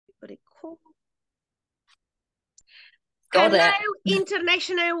Pretty cool. Got Hello, it.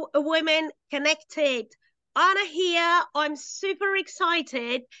 International Women Connected. Anna here. I'm super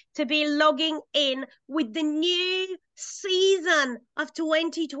excited to be logging in with the new season of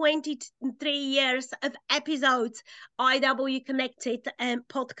 2023 years of episodes IW Connected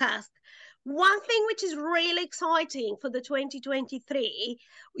podcast. One thing which is really exciting for the 2023,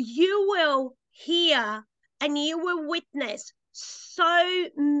 you will hear and you will witness so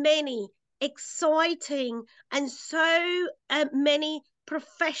many exciting and so many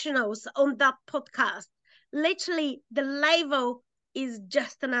professionals on that podcast. Literally, the level is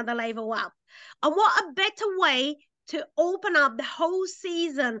just another level up. And what a better way to open up the whole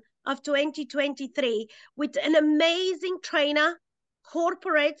season of 2023 with an amazing trainer,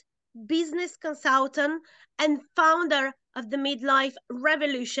 corporate business consultant, and founder of the Midlife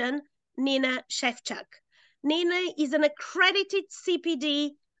Revolution, Nina Szewczak. Nina is an accredited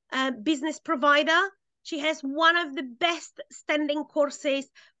CPD business provider. She has one of the best standing courses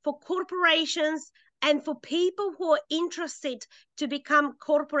for corporations and for people who are interested to become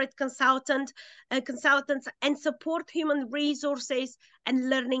corporate consultants and support human resources and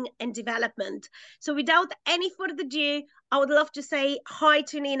learning and development. So without any further ado, I would love to say hi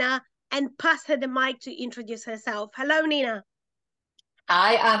to Nina and pass her the mic to introduce herself. Hello, Nina.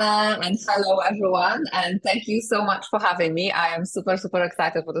 Hi, Anna, and hello, everyone. And thank you so much for having me. I am super, super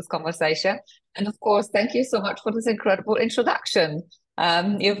excited for this conversation. And of course, thank you so much for this incredible introduction.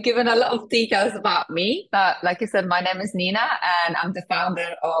 You've given a lot of details about me, but like you said, my name is Nina, and I'm the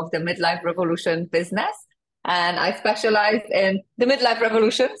founder of the Midlife Revolution business. And I specialize in the midlife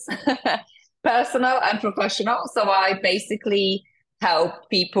revolutions, personal and professional. So I basically help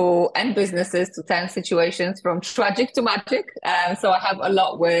people and businesses to turn situations from tragic to magic. So I have a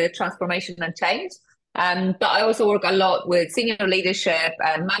lot with transformation and change. But I also work a lot with senior leadership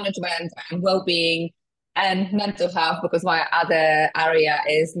and management and well-being and mental health because my other area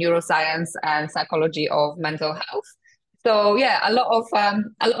is neuroscience and psychology of mental health. So yeah, a lot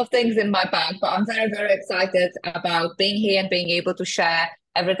of things in my bag, but I'm very, very excited about being here and being able to share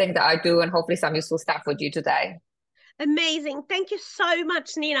everything that I do and hopefully some useful stuff with you today. Amazing. Thank you so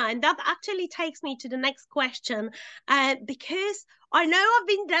much, Nina. And that actually takes me to the next question, because I know I've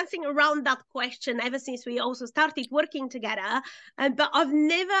been dancing around that question ever since we also started working together, but I've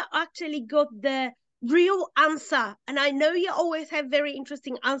never actually got the real answer. And I know you always have very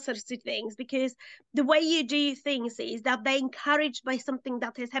interesting answers to things because the way you do things is that they're encouraged by something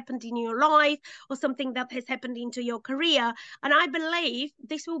that has happened in your life or something that has happened into your career. And I believe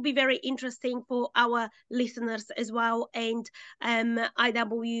this will be very interesting for our listeners as well and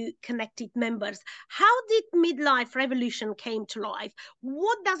IW Connected members. How did Midlife Revolution came to life?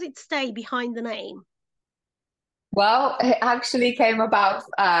 What does it stay behind the name? Well, it actually came about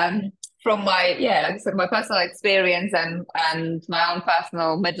from my, yeah, like I said, my personal experience and my own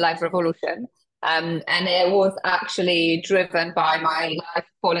personal midlife revolution. And it was actually driven by my life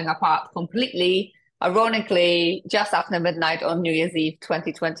falling apart completely, ironically, just after midnight on New Year's Eve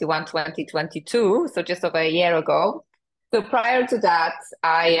 2021, 2022. So just over a year ago. So prior to that,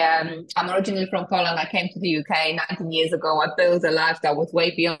 I'm originally from Poland. I came to the UK 19 years ago. I built a life that was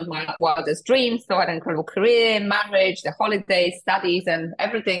way beyond my wildest dreams. So I had an incredible career, marriage, the holidays, studies, and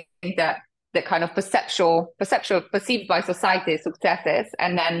everything that kind of perceptual perceived by society as successes.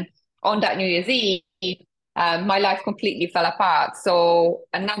 And then on that New Year's Eve, my life completely fell apart. So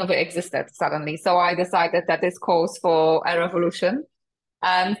and none of it existed suddenly. So I decided that this calls for a revolution.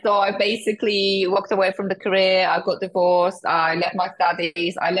 So I basically walked away from the career. I got divorced. I left my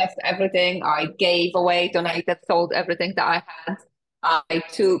studies. I left everything. I gave away, donated, sold everything that I had. I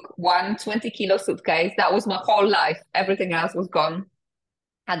took one 20-kilo suitcase. That was my whole life. Everything else was gone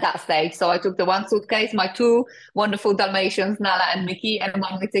at that stage. So I took the one suitcase, my two wonderful Dalmatians, Nala and Mickey, and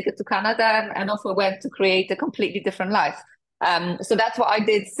one way ticket to Canada, and off I went to create a completely different life. So that's what I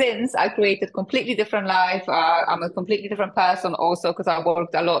did since. I created completely different life. I'm a completely different person also because I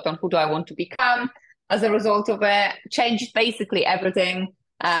worked a lot on who do I want to become. As a result of it, changed basically everything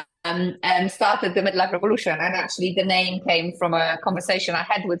and started the midlife revolution. And actually, the name came from a conversation I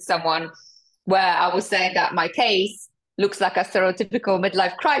had with someone where I was saying that my case looks like a stereotypical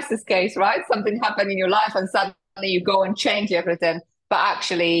midlife crisis case, right? Something happened in your life and suddenly you go and change everything. But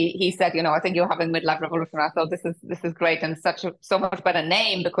actually, he said, I think you're having midlife revolution. I thought this is great and so much better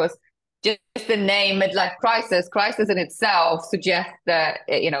name because just the name midlife crisis in itself suggests that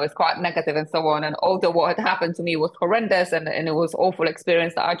it's quite negative and so on. And although what had happened to me was horrendous and it was awful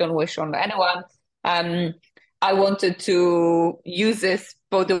experience that I don't wish on anyone, I wanted to use this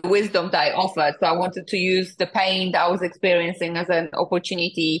for the wisdom that I offered. So I wanted to use the pain that I was experiencing as an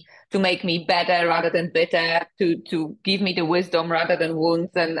opportunity to make me better rather than bitter, to give me the wisdom rather than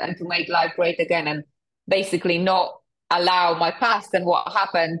wounds, and to make life great again. And basically not allow my past and what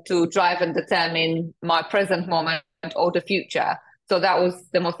happened to drive and determine my present moment or the future. So that was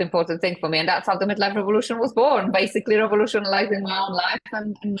the most important thing for me. And that's how the midlife revolution was born, basically revolutionizing my own life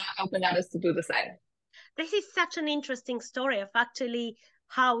and helping others to do the same. This is such an interesting story of actually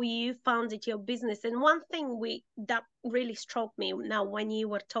how you founded your business. And one thing that really struck me now when you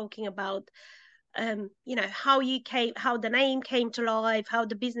were talking about how the name came to life, how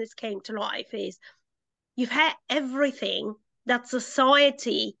the business came to life, is you've had everything that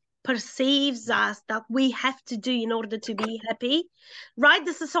society perceives us that we have to do in order to be happy, right?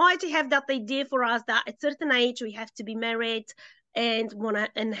 The society have that idea for us that at a certain age we have to be married and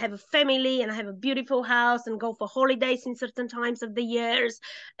have a family and have a beautiful house and go for holidays in certain times of the years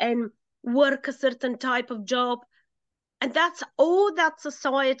and work a certain type of job. And that's all that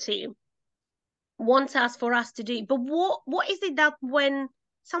society wants us for us to do. But what is it that when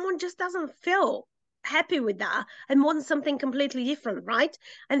someone just doesn't feel happy with that and wants something completely different, right?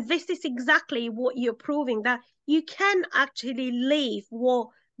 And this is exactly what you're proving, that you can actually live what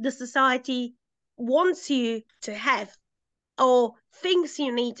the society wants you to have or thinks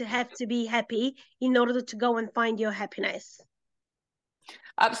you need to have to be happy in order to go and find your happiness.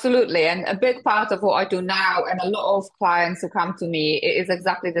 Absolutely. And a big part of what I do now, and a lot of clients who come to me, it is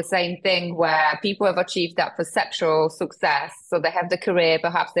exactly the same thing where people have achieved that perceptual success. So they have the career,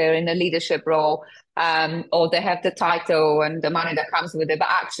 perhaps they're in a leadership role, or they have the title and the money that comes with it, but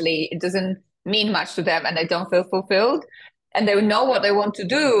actually it doesn't mean much to them and they don't feel fulfilled. And they know what they want to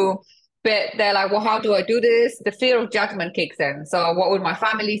do, but they're like, well, how do I do this? The fear of judgment kicks in. So what would my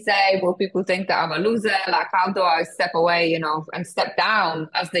family say? Will people think that I'm a loser? Like, how do I step away, and step down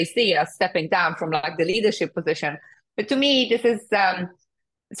as they see us stepping down from like the leadership position? But to me, this is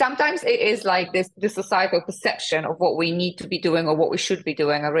sometimes it is like this societal perception of what we need to be doing or what we should be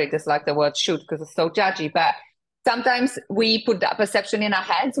doing. I really dislike the word should because it's so judgy, but sometimes we put that perception in our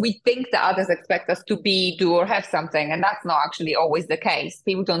heads. We think that others expect us to be, do, or have something, and that's not actually always the case.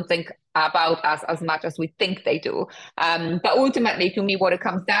 People don't think about us as much as we think they do. But ultimately, to me, what it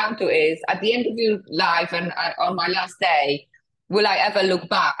comes down to is at the end of your life and on my last day, will I ever look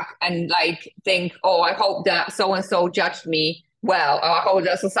back and like think, oh, I hope that so and so judged me well, or I hope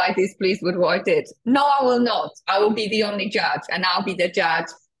that society is pleased with what I did? No, I will not. I will be the only judge, and I'll be the judge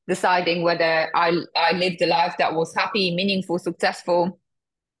deciding whether I lived a life that was happy, meaningful, successful.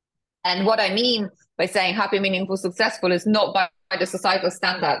 And what I mean by saying happy, meaningful, successful is not by the societal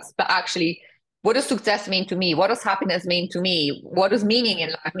standards, but actually, what does success mean to me? What does happiness mean to me? What does meaning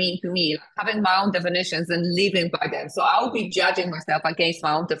in life mean to me? Like having my own definitions and living by them. So I'll be judging myself against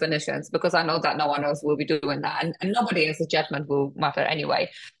my own definitions because I know that no one else will be doing that. And nobody else's judgment will matter anyway.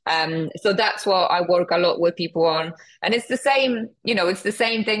 So that's what I work a lot with people on. And it's the same, it's the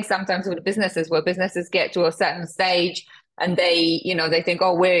same thing sometimes with businesses where businesses get to a certain stage and they think,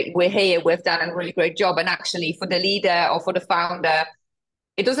 oh, we're here, we've done a really great job. And actually for the leader or for the founder,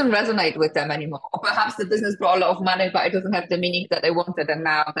 it doesn't resonate with them anymore. Or perhaps the business brought a lot of money, but it doesn't have the meaning that they wanted. And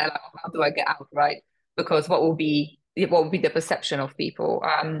now they're like, oh, how do I get out, right? Because what will be the perception of people?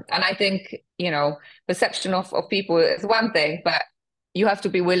 And I think, perception of people is one thing, but you have to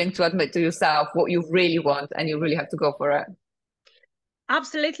be willing to admit to yourself what you really want, and you really have to go for it.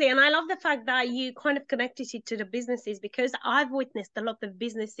 Absolutely. And I love the fact that you kind of connected it to the businesses, because I've witnessed a lot of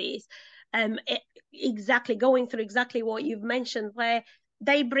businesses exactly going through exactly what you've mentioned, where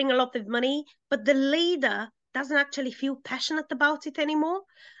they bring a lot of money, but the leader doesn't actually feel passionate about it anymore.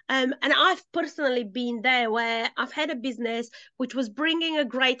 And I've personally been there where I've had a business which was bringing a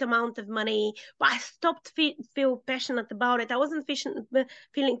great amount of money, but I stopped feel passionate about it. I wasn't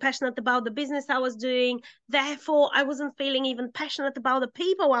feeling passionate about the business I was doing. Therefore, I wasn't feeling even passionate about the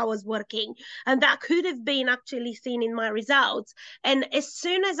people I was working. And that could have been actually seen in my results. And as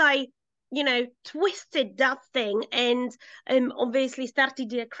soon as I twisted that thing and obviously started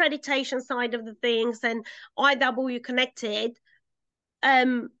the accreditation side of the things and IW connected,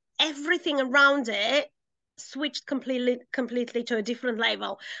 everything around it switched completely to a different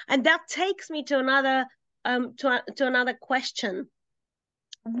level. And that takes me to another to another question.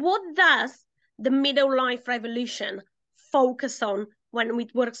 What does the middle life revolution focus on when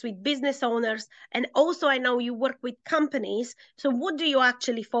it works with business owners? And also, I know you work with companies. So what do you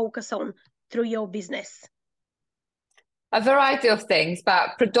actually focus on through your business? A variety of things,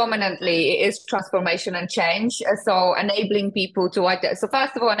 but predominantly it is transformation and change. So enabling people to so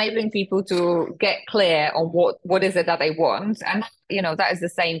first of all, enabling people to get clear on what is it that they want. And that is the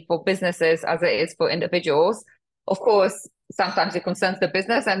same for businesses as it is for individuals. Of course, sometimes it concerns the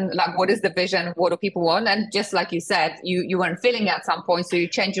business and like what is the vision, what do people want? And just like you said, you weren't feeling at some point, so you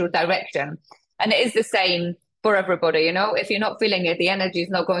change your direction. And it is the same for everybody. If you're not feeling it, the energy is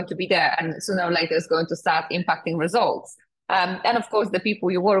not going to be there, and sooner or later it's going to start impacting results. And of course, the people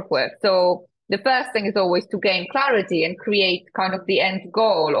you work with. So the first thing is always to gain clarity and create kind of the end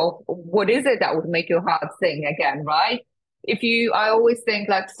goal of what is it that would make your heart sing again, right? I always think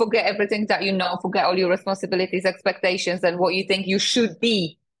like, forget everything that forget all your responsibilities, expectations, and what you think you should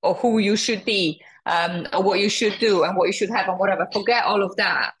be or who you should be, or what you should do and what you should have and whatever. Forget all of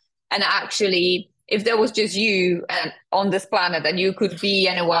that. And actually, if there was just you on this planet and you could be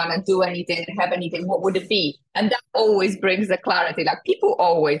anyone and do anything and have anything, what would it be? And that always brings the clarity. Like people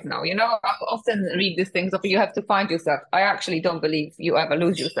always know, I often read these things of you have to find yourself. I actually don't believe you ever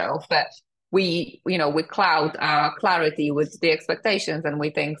lose yourself, but we cloud our clarity with the expectations and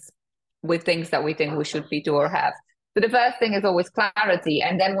with things that we think we should be, do, or have. So the first thing is always clarity.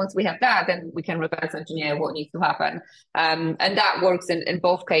 And then once we have that, then we can reverse engineer what needs to happen. And that works in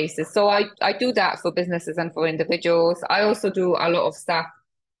both cases. So I do that for businesses and for individuals. I also do a lot of stuff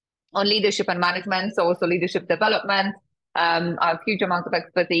on leadership and management, so also leadership development. I have a huge amount of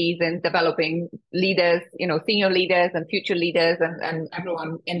expertise in developing leaders, senior leaders and future leaders and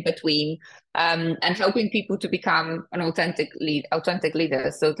everyone in between, and helping people to become an authentic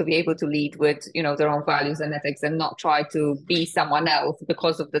leader. So to be able to lead with, their own values and ethics and not try to be someone else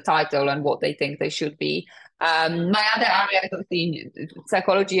because of the title and what they think they should be. My other area is obviously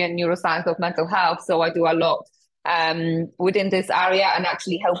psychology and neuroscience of mental health. So I do a lot within this area and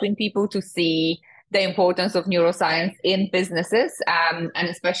actually helping people to see the importance of neuroscience in businesses, and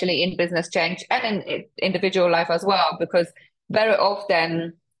especially in business change and in individual life as well, because very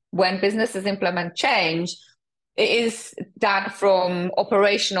often when businesses implement change, it is done from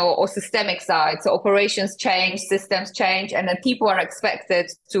operational or systemic side. So operations change, systems change, and then people are expected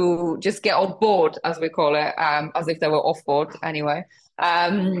to just get on board, as we call it, as if they were off board anyway,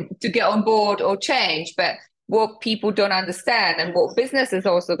 to get on board or change. But what people don't understand and what businesses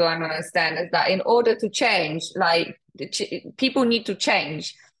also don't understand is that in order to change, people need to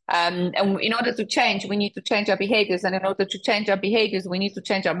change. And in order to change, we need to change our behaviors. And in order to change our behaviors, we need to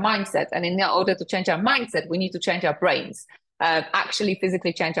change our mindset. And in order to change our mindset, we need to change our brains, actually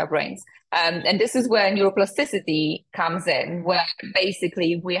physically change our brains. And this is where neuroplasticity comes in, where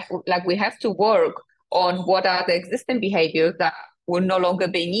basically we have to work on what are the existing behaviors that will no longer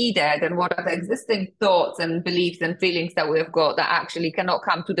be needed, and what are the existing thoughts and beliefs and feelings that we've got that actually cannot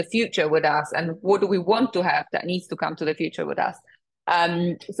come to the future with us, and what do we want to have that needs to come to the future with us.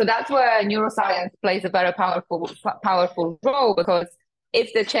 So that's where neuroscience plays a very powerful role, because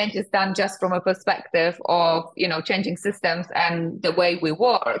if the change is done just from a perspective of changing systems and the way we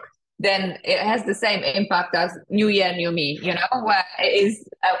work, then it has the same impact as new year, new me, where it is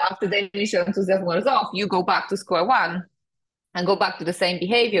after the initial enthusiasm wears off, you go back to square one and go back to the same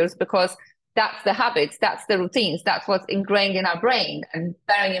behaviors, because that's the habits, that's the routines, that's what's ingrained in our brain. And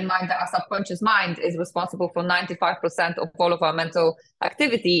bearing in mind that our subconscious mind is responsible for 95% of all of our mental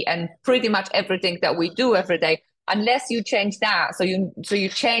activity and pretty much everything that we do every day. Unless you change that, so you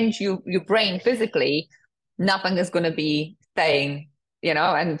change your brain physically, nothing is going to be staying,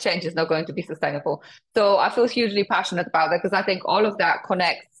 and change is not going to be sustainable. So I feel hugely passionate about that, because I think all of that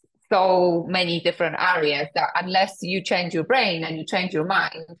connects so many different areas that unless you change your brain and you change your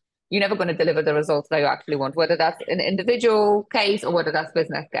mind, you're never going to deliver the results that you actually want, whether that's an individual case or whether that's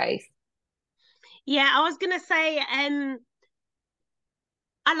business case. Yeah, I was going to say, I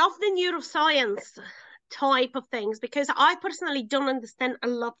love the neuroscience type of things, because I personally don't understand a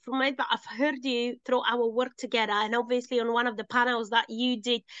lot from it, but I've heard you through our work together, and obviously on one of the panels that you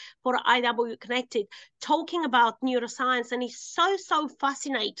did for IW Connected, talking about neuroscience, and it's so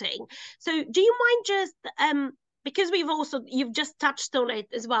fascinating. So do you mind just because you've just touched on it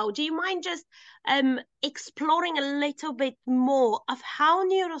as well, do you mind just exploring a little bit more of how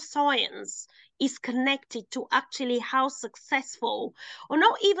neuroscience is connected to actually how successful, or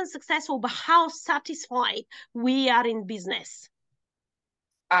not even successful, but how satisfied we are in business?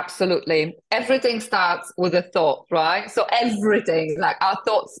 Absolutely. Everything starts with a thought, right? So everything, like our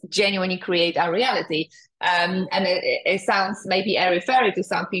thoughts genuinely create our reality. And it sounds maybe airy-fairy to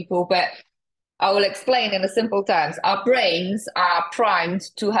some people, but I will explain in a simple terms. Our brains are primed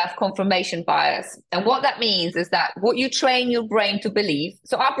to have confirmation bias. And what that means is that what you train your brain to believe.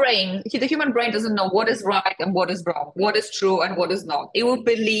 So our brain, the human brain doesn't know what is right and what is wrong, what is true and what is not. It will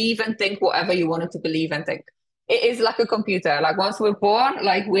believe and think whatever you want it to believe and think. It is like a computer. Like once we're born,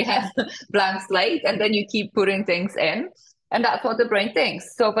 like we have blank slate and then you keep putting things in. And that's what the brain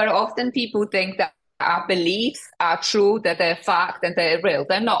thinks. So very often people think that our beliefs are true, that they're fact and they're real.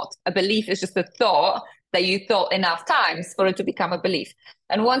 They're not. A belief is just a thought that you thought enough times for it to become a belief.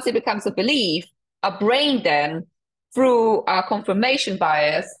 And once it becomes a belief, our brain then, through our confirmation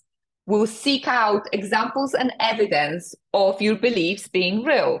bias, will seek out examples and evidence of your beliefs being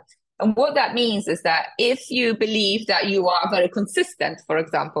real. And what that means is that if you believe that you are very consistent, for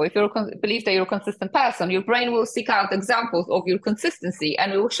example, if you believe that you're a consistent person, your brain will seek out examples of your consistency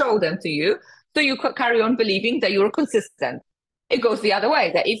and it will show them to you. So you could carry on believing that you're consistent. It goes the other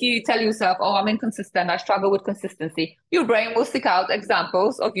way, that if you tell yourself, oh, I'm inconsistent, I struggle with consistency, your brain will seek out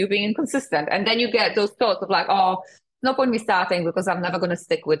examples of you being inconsistent. And then you get those thoughts of like, oh, no point me starting because I'm never going to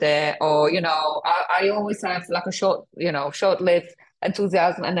stick with it. Or, I always have like a short-lived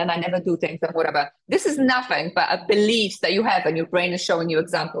enthusiasm and then I never do things and whatever. This is nothing but a belief that you have and your brain is showing you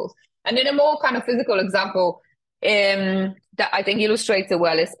examples. And in a more kind of physical example, that I think illustrates it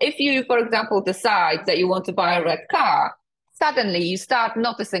well is if you, for example, decide that you want to buy a red car, suddenly you start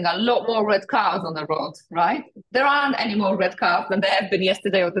noticing a lot more red cars on the road, right? There aren't any more red cars than there have been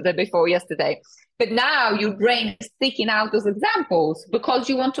yesterday or the day before yesterday. But now your brain is seeking out those examples because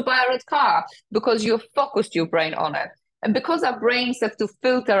you want to buy a red car, because you've focused your brain on it. And because our brains have to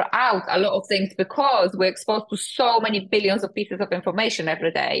filter out a lot of things because we're exposed to so many billions of pieces of information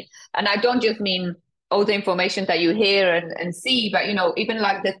every day. And I don't just mean all the information that you hear and see, but even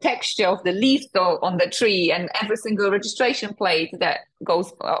like the texture of the leaves on the tree and every single registration plate that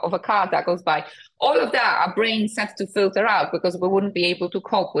goes of a car that goes by, all of that our brains have to filter out because we wouldn't be able to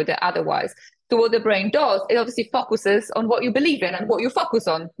cope with it otherwise. So what the brain does, it obviously focuses on what you believe in and what you focus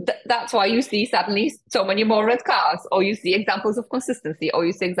on. That's why you see suddenly so many more red cars, or you see examples of consistency, or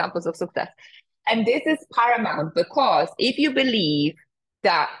you see examples of success. And this is paramount because if you believe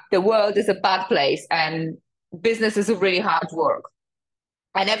that the world is a bad place and business is a really hard work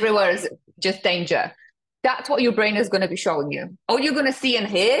and everywhere is just danger, that's what your brain is going to be showing you. All you're going to see and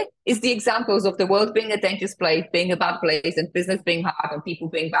hear is the examples of the world being a dangerous place, being a bad place, and business being hard and people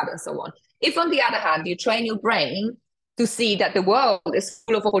being bad and so on. If, on the other hand, you train your brain to see that the world is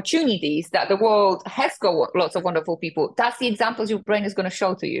full of opportunities, that the world has got lots of wonderful people, that's the examples your brain is going to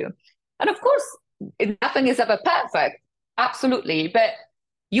show to you. And of course, nothing is ever perfect, absolutely, but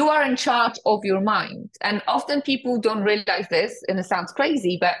you are in charge of your mind. And often people don't realize this, and it sounds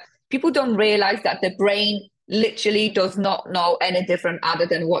crazy, but people don't realize that the brain literally does not know any different other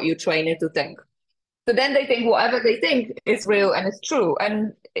than what you train it to think. So then they think whatever they think is real and it's true.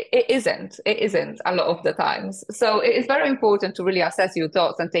 And it isn't. It isn't a lot of the times. So it is very important to really assess your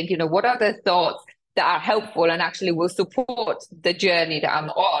thoughts and think, what are the thoughts that are helpful and actually will support the journey that I'm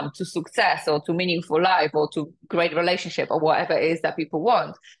on to success or to meaningful life or to great relationship or whatever it is that people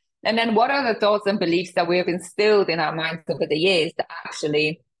want. And then what are the thoughts and beliefs that we have instilled in our minds over the years that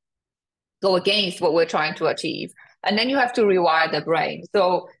actually go against what we're trying to achieve? And then you have to rewire the brain.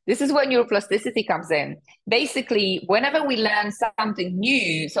 So this is where neuroplasticity comes in. Basically, whenever we learn something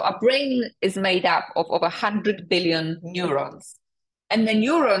new, so our brain is made up of over 100 billion neurons. And the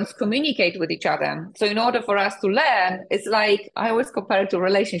neurons communicate with each other. So in order for us to learn, it's like, I always compare it to a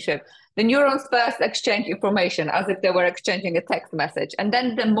relationship. The neurons first exchange information as if they were exchanging a text message. And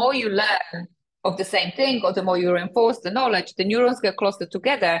then the more you learn of the same thing, or the more you reinforce the knowledge, the neurons get closer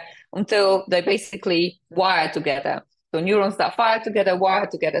together until they basically wire together. So neurons that fire together, wire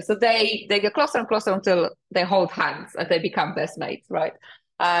together. So they get closer and closer until they hold hands and they become best mates, right?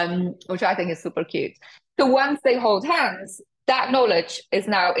 Which I think is super cute. So once they hold hands, that knowledge is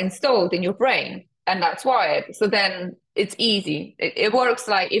now installed in your brain and that's wired. So then it's easy. It works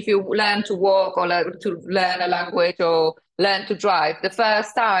like if you learn to walk or learn to learn a language or learn to drive. The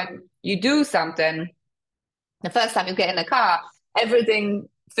first time you do something, the first time you get in a car, everything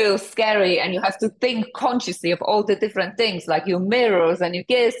feels scary and you have to think consciously of all the different things like your mirrors and your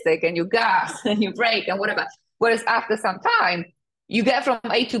gear stick and your gas and your brake and whatever. Whereas after some time, you get from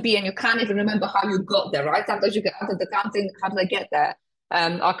A to B and you can't even remember how you got there, right? Sometimes you get out of the car and think, how did I get there?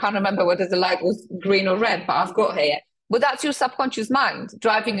 I can't remember whether the light was green or red, but I've got here. But that's your subconscious mind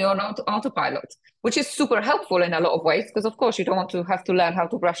driving you on autopilot, which is super helpful in a lot of ways, because of course you don't want to have to learn how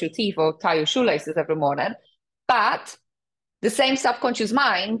to brush your teeth or tie your shoelaces every morning. But the same subconscious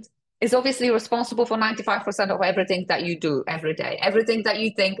mind is obviously responsible for 95% of everything that you do every day, everything that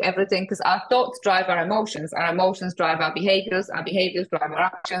you think, everything, because our thoughts drive our emotions drive our behaviors drive our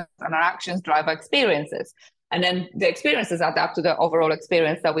actions, and our actions drive our experiences. And then the experiences adapt to the overall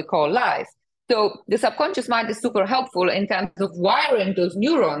experience that we call life. So the subconscious mind is super helpful in terms of wiring those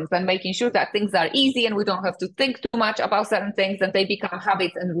neurons and making sure that things are easy and we don't have to think too much about certain things and they become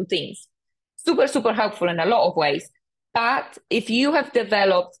habits and routines. Super, super helpful in a lot of ways. But if you have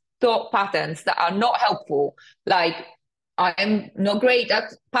developed thought patterns that are not helpful, like I am not great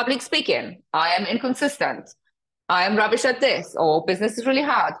at public speaking, I am inconsistent, I am rubbish at this, or business is really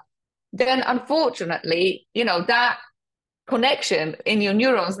hard, then unfortunately, that connection in your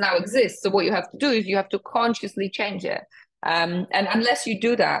neurons now exists. So what you have to do is you have to consciously change it. And unless you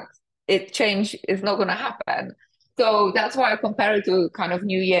do that, change is not going to happen. So that's why I compare it to kind of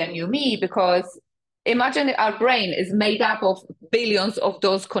new year, new me, because imagine our brain is made up of billions of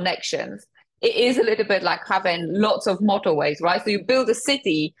those connections. It is a little bit like having lots of motorways, right? So you build a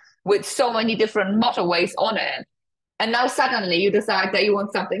city with so many different motorways on it. And now suddenly you decide that you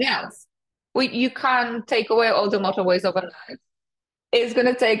want something else. You can't take away all the motorways overnight. It's going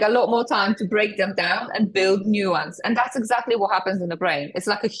to take a lot more time to break them down and build new ones. And that's exactly what happens in the brain. It's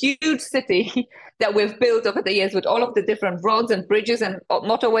like a huge city that we've built over the years with all of the different roads and bridges and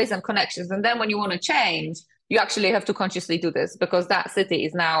motorways and connections. And then when you want to change, you actually have to consciously do this because that city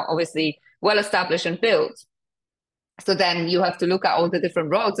is now obviously well established and built. So then you have to look at all the different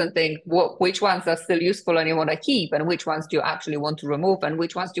roads and think which ones are still useful and you want to keep, and which ones do you actually want to remove, and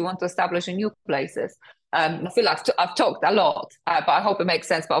which ones do you want to establish in new places. I feel like I've talked a lot, but I hope it makes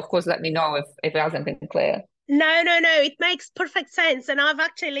sense. But of course, let me know if it hasn't been clear. No, it makes perfect sense. And I've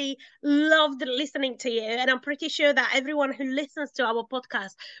actually loved listening to you. And I'm pretty sure that everyone who listens to our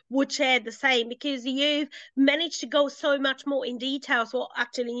podcast would share the same, because you've managed to go so much more in details what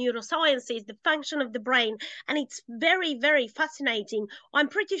actually neuroscience is, the function of the brain. And it's very, very fascinating. I'm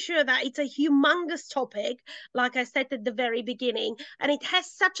pretty sure that it's a humongous topic, like I said at the very beginning. And it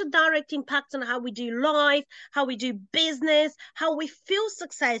has such a direct impact on how we do life, how we do business, how we feel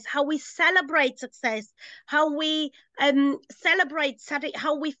success, how we celebrate success, how we celebrate,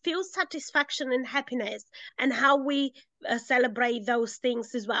 how we feel satisfaction and happiness, and how we celebrate those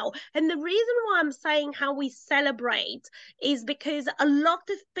things as well. And the reason why I'm saying how we celebrate is because a lot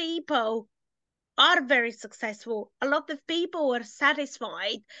of people are very successful. A lot of people are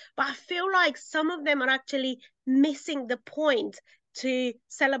satisfied, but I feel like some of them are actually missing the point to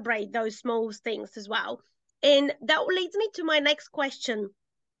celebrate those small things as well. And that leads me to my next question.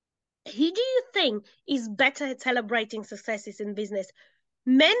 Who do you think is better at celebrating successes in business,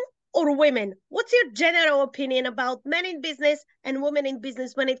 men or women? What's your general opinion about men in business and women in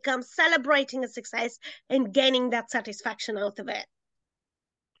business when it comes celebrating a success and gaining that satisfaction out of it?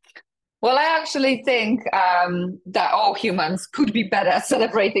 Well, I actually think that all humans could be better at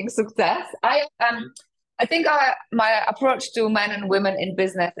celebrating success. I think my approach to men and women in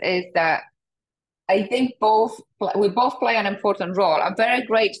business is that I think we both play an important role. I'm very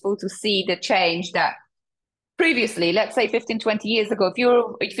grateful to see the change that previously, let's say 15, 20 years ago,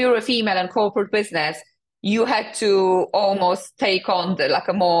 if you're a female in corporate business, you had to almost take on like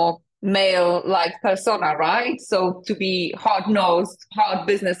a more male-like persona, right? So to be hard-nosed, hard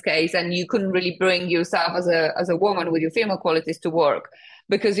business case, and you couldn't really bring yourself as a woman with your female qualities to work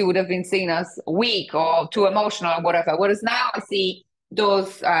because you would have been seen as weak or too emotional or whatever. Whereas now I see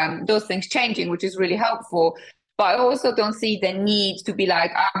those things changing, which is really helpful. But I also don't see the need to be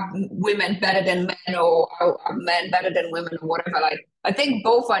like, are women better than men, or are men better than women, or whatever. Like, I think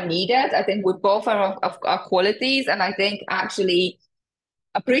both are needed. I think we both are of our qualities, and I think actually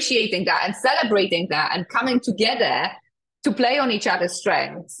appreciating that and celebrating that and coming together to play on each other's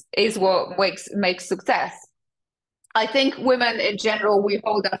strengths is what makes success. I think women in general, we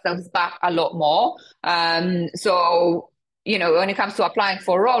hold ourselves back a lot more. So, when it comes to applying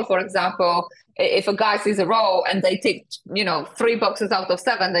for a role, for example, if a guy sees a role and they tick, 3 boxes out of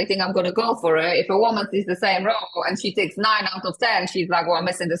 7, they think I'm going to go for it. If a woman sees the same role and she ticks 9 out of 10, she's like, well, I'm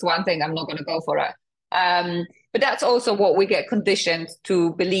missing this one thing, I'm not going to go for it. But that's also what we get conditioned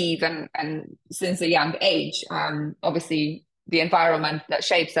to believe, and since a young age. Obviously, the environment that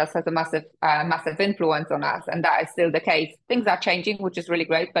shapes us has a massive influence on us, and that is still the case. Things are changing, which is really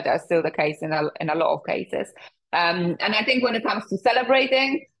great, but that's still the case in a lot of cases. And I think when it comes to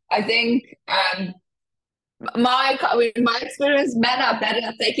celebrating, I think my experience, men are better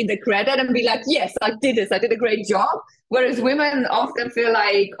at taking the credit and be like, yes, I did this, I did a great job. Whereas women often feel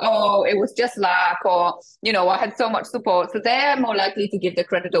like, oh, it was just luck, or, I had so much support. So they're more likely to give the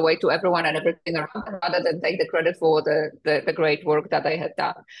credit away to everyone and everything around them rather than take the credit for the great work that they had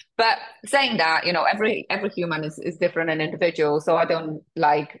done. But saying that, every human is different and individual. So I don't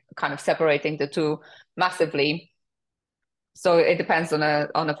like kind of separating the two massively. So it depends on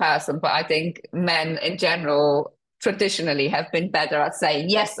a person. But I think men in general traditionally have been better at saying,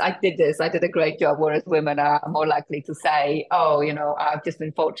 yes, I did this, I did a great job, whereas women are more likely to say, oh, I've just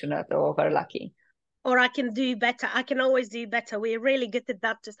been fortunate or very lucky. Or I can do better. I can always do better. We're really good at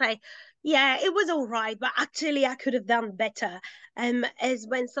that, to say, yeah, it was all right, but actually I could have done better. As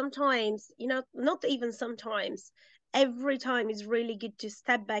when sometimes, not even sometimes, every time is really good to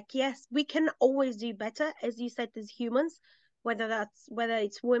step back. Yes, we can always do better, as you said, as humans, whether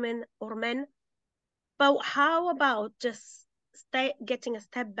it's women or men. But how about just getting a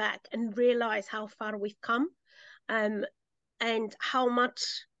step back and realize how far we've come, um, and how much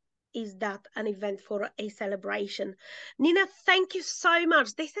is that an event for a celebration. Nina, thank you so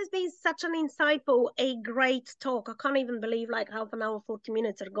much. This has been such an insightful, a great talk. I can't even believe like half an hour, 40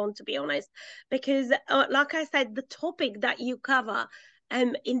 minutes are gone, to be honest, because like I said, the topic that you cover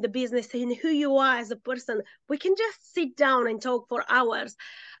in the business and who you are as a person, we can just sit down and talk for hours.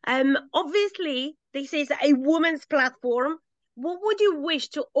 Obviously, this is a woman's platform. What would you wish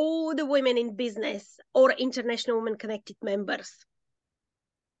to all the women in business or International Women Connected members?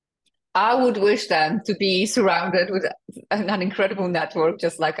 I would wish them to be surrounded with an incredible network,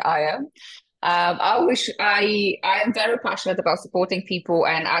 just like I am. I am very passionate about supporting people,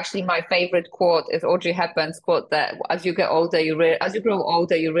 and actually, my favorite quote is Audrey Hepburn's quote that as you get older, as you grow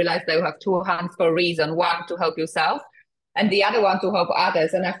older, you realize that you have two hands for a reason: one to help yourself, and the other one to help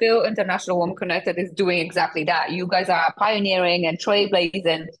others. And I feel International Women Connected is doing exactly that. You guys are pioneering and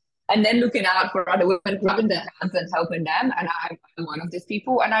trailblazing and then looking out for other women, grabbing their hands and helping them. And I'm one of these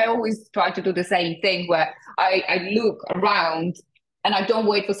people. And I always try to do the same thing where I look around and I don't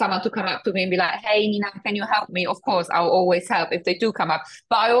wait for someone to come up to me and be like, hey, Nina, can you help me? Of course, I'll always help if they do come up.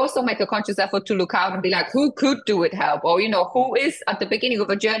 But I also make a conscious effort to look out and be like, who could do with help? Or, who is at the beginning of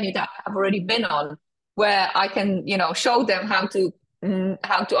a journey that I've already been on, where I can, show them how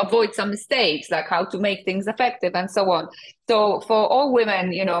to avoid some mistakes, like how to make things effective and so on. So for all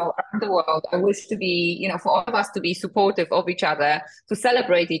women, around the world, I wish to be, for all of us to be supportive of each other, to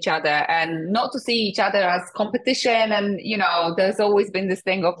celebrate each other and not to see each other as competition. And, there's always been this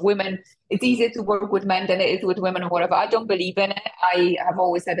thing of women, it's easier to work with men than it is with women or whatever. I don't believe in it. I have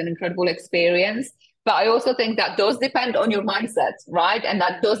always had an incredible experience. But I also think that does depend on your mindset, right? And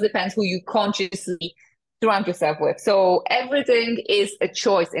that does depend who you consciously surround yourself with. So everything is a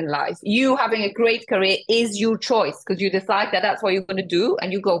choice in life. You having a great career is your choice because you decide that that's what you're going to do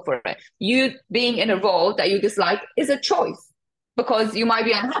and you go for it. You being in a role that you dislike is a choice because you might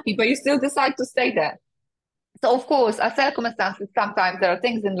be unhappy, but you still decide to stay there. So of course, as circumstances, sometimes there are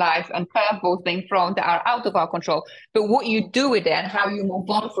things in life and curveballs being thrown that are out of our control. But what you do with it and how you move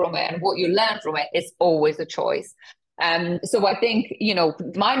on from it and what you learn from it is always a choice. So I think,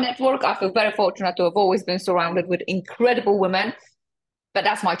 my network, I feel very fortunate to have always been surrounded with incredible women, but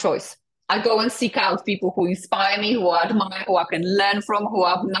that's my choice. I go and seek out people who inspire me, who I admire, who I can learn from, who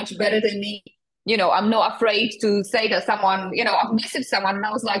are much better than me. I'm not afraid to say that someone, I've messaged someone and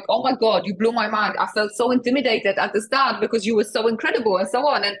I was like, oh my God, you blew my mind. I felt so intimidated at the start because you were so incredible and so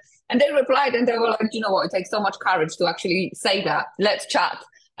on. And they replied and they were like, you know what, it takes so much courage to actually say that. Let's chat.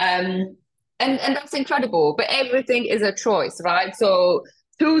 And that's incredible. But everything is a choice, right? So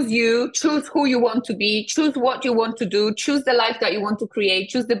choose you, choose who you want to be, choose what you want to do, choose the life that you want to create,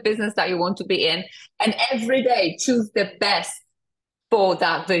 choose the business that you want to be in. And every day, choose the best for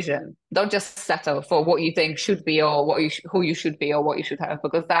that vision. Don't just settle for what you think should be or who you should be or what you should have,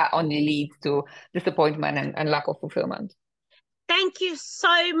 because that only leads to disappointment and lack of fulfillment. Thank you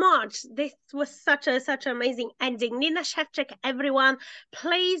so much. This was such an amazing ending. Nina Szewczak, everyone,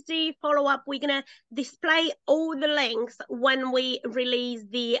 please do follow up. We're going to display all the links when we release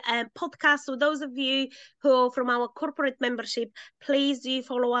the podcast. So those of you who are from our corporate membership, please do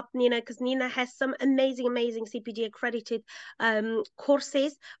follow up Nina, because Nina has some amazing CPD accredited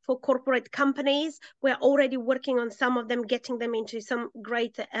courses for corporate companies. We're already working on some of them, getting them into some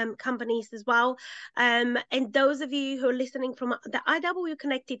great companies as well. And those of you who are listening from the IW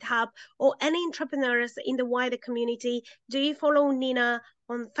Connected Hub or any entrepreneurs in the wider community, do you follow Nina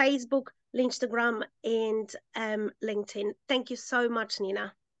on Facebook, Instagram, and LinkedIn? Thank you so much,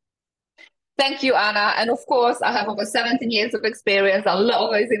 Nina. Thank you, Anna. And of course, I have over 17 years of experience, a lot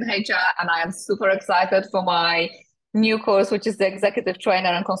of those in HR, and I am super excited for my new course, which is the executive trainer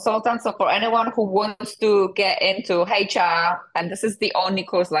and consultant. So for anyone who wants to get into HR, and this is the only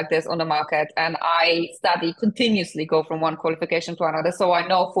course like this on the market, and I study continuously, go from one qualification to another. So I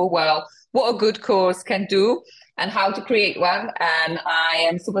know full well what a good course can do and how to create one. And I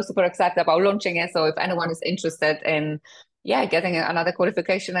am super, super excited about launching it. So if anyone is interested in getting another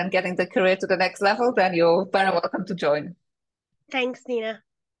qualification and getting the career to the next level, then you're very welcome to join. Thanks, Nina.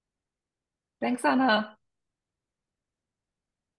 Thanks, Anna.